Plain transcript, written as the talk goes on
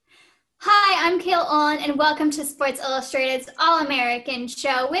I'm Kale Olin, and welcome to Sports Illustrated's All-American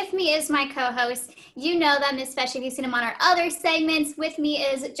Show. With me is my co-host. You know them, especially if you've seen them on our other segments. With me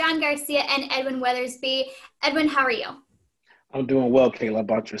is John Garcia and Edwin Weathersby. Edwin, how are you? I'm doing well, Kayla. How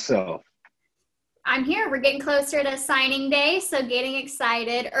about yourself? I'm here. We're getting closer to signing day, so getting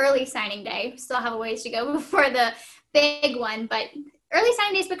excited. Early signing day. Still have a ways to go before the big one, but early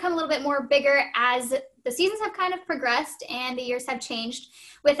signing days become a little bit more bigger as the seasons have kind of progressed and the years have changed.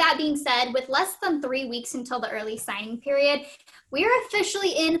 With that being said, with less than 3 weeks until the early signing period, we are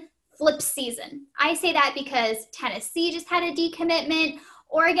officially in flip season. I say that because Tennessee just had a decommitment,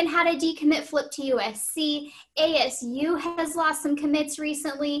 Oregon had a decommit flip to USC, ASU has lost some commits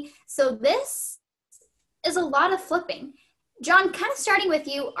recently, so this is a lot of flipping. John, kind of starting with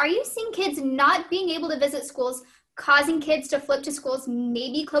you, are you seeing kids not being able to visit schools causing kids to flip to schools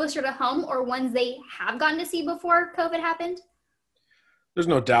maybe closer to home or ones they have gotten to see before COVID happened? There's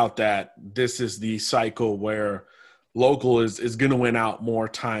no doubt that this is the cycle where local is going to win out more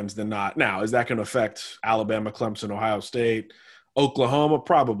times than not. Now, is that going to affect Alabama, Clemson, Ohio State, Oklahoma?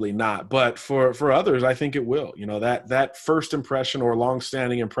 Probably not. But for others, I think it will. You know, that first impression or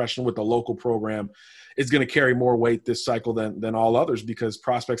longstanding impression with the local program is going to carry more weight this cycle than all others because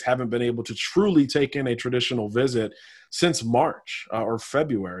prospects haven't been able to truly take in a traditional visit since March or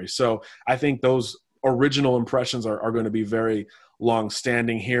February. So I think those original impressions are going to be very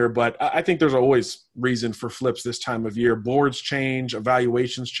long-standing here. But I think there's always reason for flips this time of year. Boards change,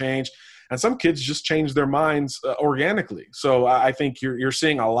 evaluations change, and some kids just change their minds organically. So I think you're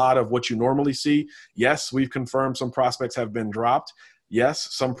seeing a lot of what you normally see. Yes, we've confirmed some prospects have been dropped.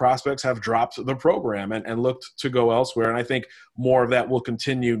 Yes, some prospects have dropped the program and looked to go elsewhere. And I think more of that will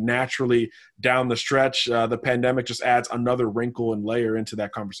continue naturally down the stretch. The pandemic just adds another wrinkle and layer into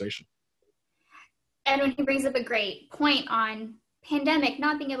that conversation. And when he brings up a great point on pandemic,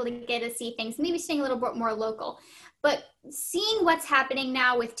 not being able to get to see things, maybe staying a little bit more local, but seeing what's happening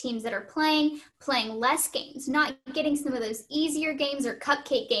now with teams that are playing less games, not getting some of those easier games or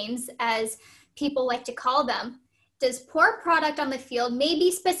cupcake games, as people like to call them. Does poor product on the field,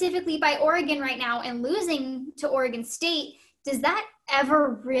 maybe specifically by Oregon right now and losing to Oregon State, does that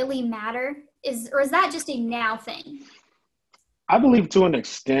ever really matter? Or is that just a now thing? I believe to an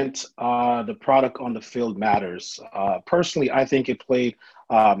extent, the product on the field matters. Personally, I think it played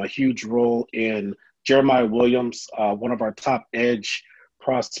a huge role in Jeremiah Williams, one of our top edge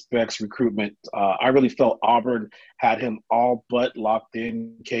prospects recruitment. I really felt Auburn had him all but locked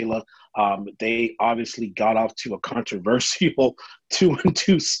in, Kayla. They obviously got off to a controversial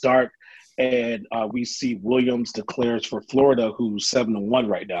 2-2 start. And we see Williams declares for Florida, who's 7-1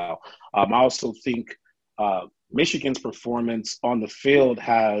 right now. I also think Michigan's performance on the field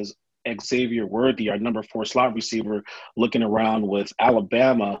has Xavier Worthy, our number 4 slot receiver, looking around with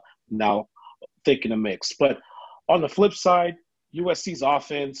Alabama now thick in the mix. But on the flip side, USC's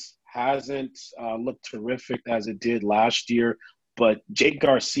offense hasn't looked terrific as it did last year, but Jake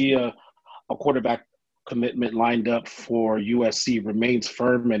Garcia, a quarterback commitment lined up for USC, remains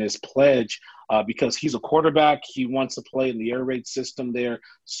firm in his pledge because he's a quarterback. He wants to play in the air raid system there.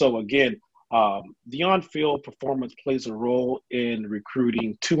 So again, the on-field performance plays a role in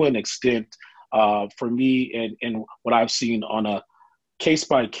recruiting to an extent for me and what I've seen on a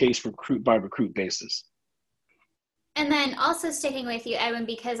case-by-case, recruit-by-recruit basis. And then also sticking with you, Edwin,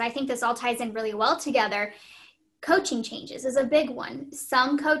 because I think this all ties in really well together, coaching changes is a big one.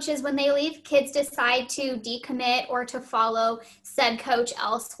 Some coaches, when they leave, kids decide to decommit or to follow said coach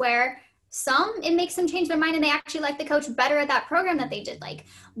elsewhere. Some, it makes them change their mind and they actually like the coach better at that program that they did like.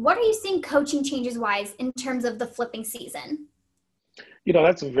 What are you seeing coaching changes wise in terms of the flipping season? You know,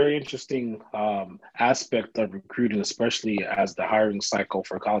 that's a very interesting aspect of recruiting, especially as the hiring cycle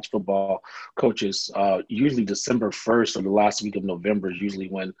for college football coaches. Usually December 1st or the last week of November is usually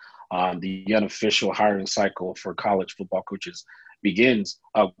when the unofficial hiring cycle for college football coaches begins.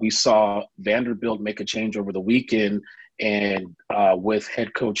 We saw Vanderbilt make a change over the weekend and with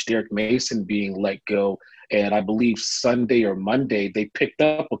head coach Derek Mason being let go. And I believe Sunday or Monday, they picked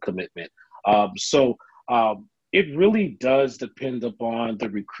up a commitment. It really does depend upon the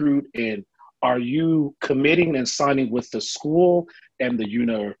recruit and are you committing and signing with the school and the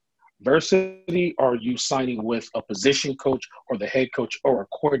university? Or are you signing with a position coach or the head coach or a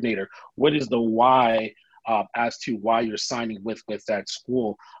coordinator? What is the why as to why you're signing with that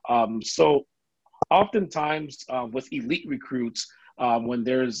school? So oftentimes with elite recruits, when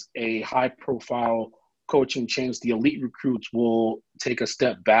there's a high-profile coaching change, the elite recruits will take a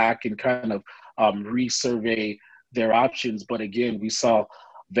step back and kind of resurvey their options. But again, we saw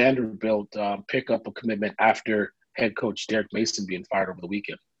Vanderbilt pick up a commitment after head coach Derek Mason being fired over the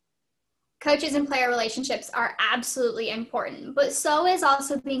weekend. Coaches and player relationships are absolutely important, but so is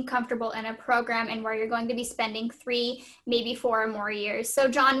also being comfortable in a program and where you're going to be spending 3, maybe 4 or more years. So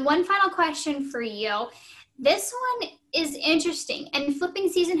John, one final question for you. This one is interesting, and flipping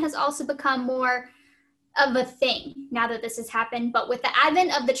season has also become more of a thing now that this has happened. But with the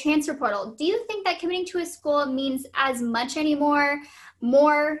advent of the transfer portal, do you think that committing to a school means as much anymore?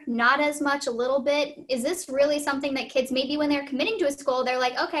 More, not as much, a little bit? Is this really something that kids, maybe when they're committing to a school, they're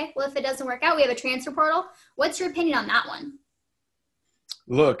like, okay, well, if it doesn't work out, we have a transfer portal? What's your opinion on that one?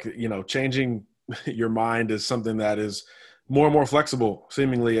 Look, changing your mind is something that is more and more flexible,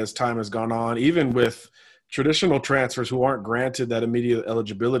 seemingly, as time has gone on, even with traditional transfers who aren't granted that immediate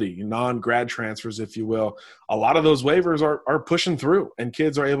eligibility, non-grad transfers, if you will. A lot of those waivers are pushing through, and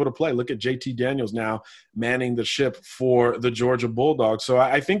kids are able to play. Look at JT Daniels now manning the ship for the Georgia Bulldogs. So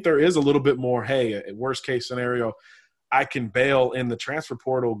I think there is a little bit more, hey, worst case scenario, I can bail in the transfer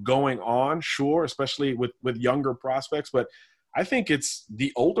portal going on, sure, especially with younger prospects. But I think it's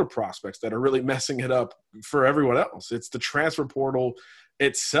the older prospects that are really messing it up for everyone else. It's the transfer portal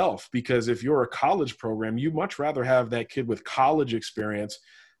itself, because if you're a college program, you much rather have that kid with college experience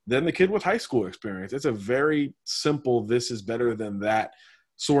than the kid with high school experience. It's a very simple, this is better than that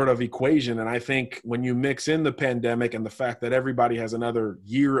sort of equation. And I think when you mix in the pandemic and the fact that everybody has another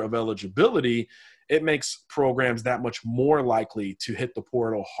year of eligibility, it makes programs that much more likely to hit the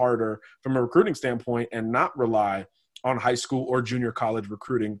portal harder from a recruiting standpoint and not rely on high school or junior college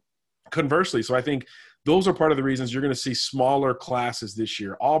recruiting conversely. So I think those are part of the reasons you're going to see smaller classes this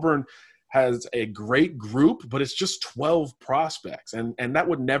year. Auburn has a great group, but it's just 12 prospects. And that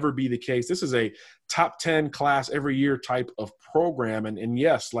would never be the case. This is a top 10 class every year type of program. And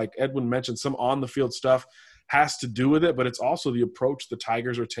yes, like Edwin mentioned, some on the field stuff has to do with it, but it's also the approach the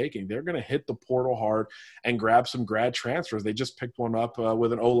Tigers are taking. They're going to hit the portal hard and grab some grad transfers. They just picked one up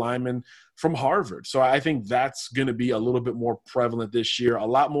with an O-lineman from Harvard. So I think that's going to be a little bit more prevalent this year. A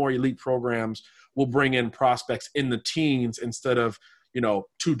lot more elite programs will bring in prospects in the teens instead of,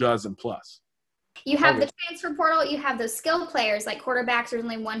 24 plus. You have the transfer portal, you have those skill players like quarterbacks, there's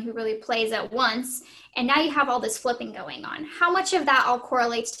only one who really plays at once, and now you have all this flipping going on. How much of that all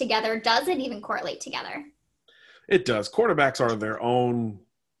correlates together? Does it even correlate together? It does. Quarterbacks are their own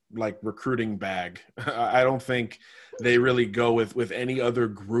recruiting bag. I don't think they really go with any other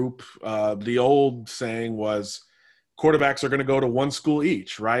group. The old saying was quarterbacks are going to go to one school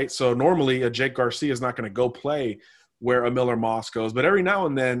each, right? So normally a Jake Garcia is not going to go play where a Miller Moss goes, but every now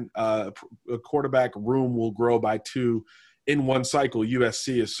and then a quarterback room will grow by 2 in one cycle.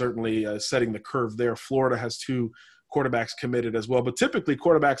 USC is certainly setting the curve there. Florida has 2 quarterbacks committed as well. But typically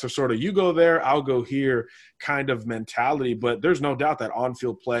quarterbacks are sort of you go there, I'll go here kind of mentality. But there's no doubt that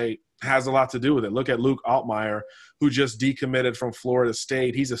on-field play has a lot to do with it. Look at Luke Altmaier, who just decommitted from Florida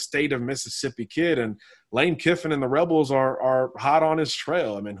State. He's a state of Mississippi kid, and Lane Kiffin and the Rebels are hot on his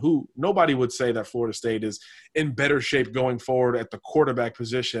trail. I mean, nobody would say that Florida State is in better shape going forward at the quarterback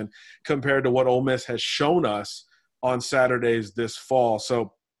position compared to what Ole Miss has shown us on Saturdays this fall.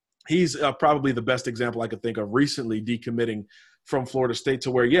 So he's probably the best example I could think of recently decommitting from Florida State,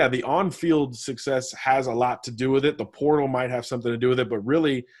 to where, yeah, the on-field success has a lot to do with it. The portal might have something to do with it, but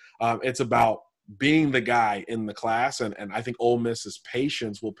really it's about being the guy in the class. And I think Ole Miss's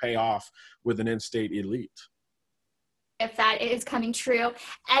patience will pay off with an in-state elite. If that is coming true.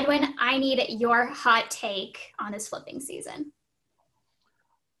 Edwin, I need your hot take on this flipping season.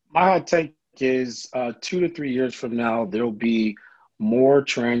 My hot take is 2 to 3 years from now, there'll be more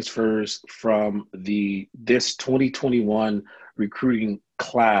transfers from this 2021 recruiting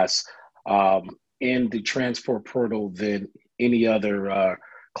class in the transfer portal than any other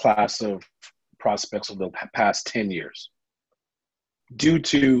class of prospects of the past 10 years. Due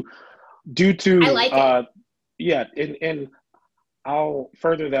to I like it. Yeah, and I'll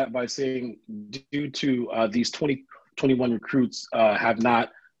further that by saying due to these 2021 recruits have not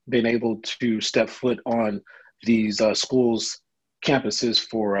been able to step foot on these schools' campuses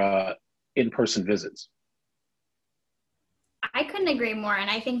for in-person visits. I couldn't agree more, and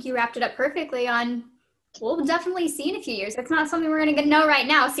I think you wrapped it up perfectly on we'll definitely see in a few years. It's not something we're going to know right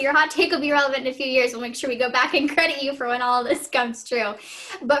now, so your hot take will be relevant in a few years. We'll make sure we go back and credit you for when all of this comes true.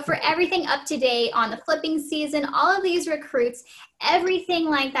 But for everything up to date on the flipping season, all of these recruits, everything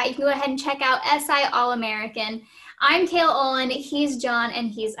like that, you can go ahead and check out SI All-American. I'm Kayla Olin, he's John, and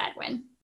he's Edwin.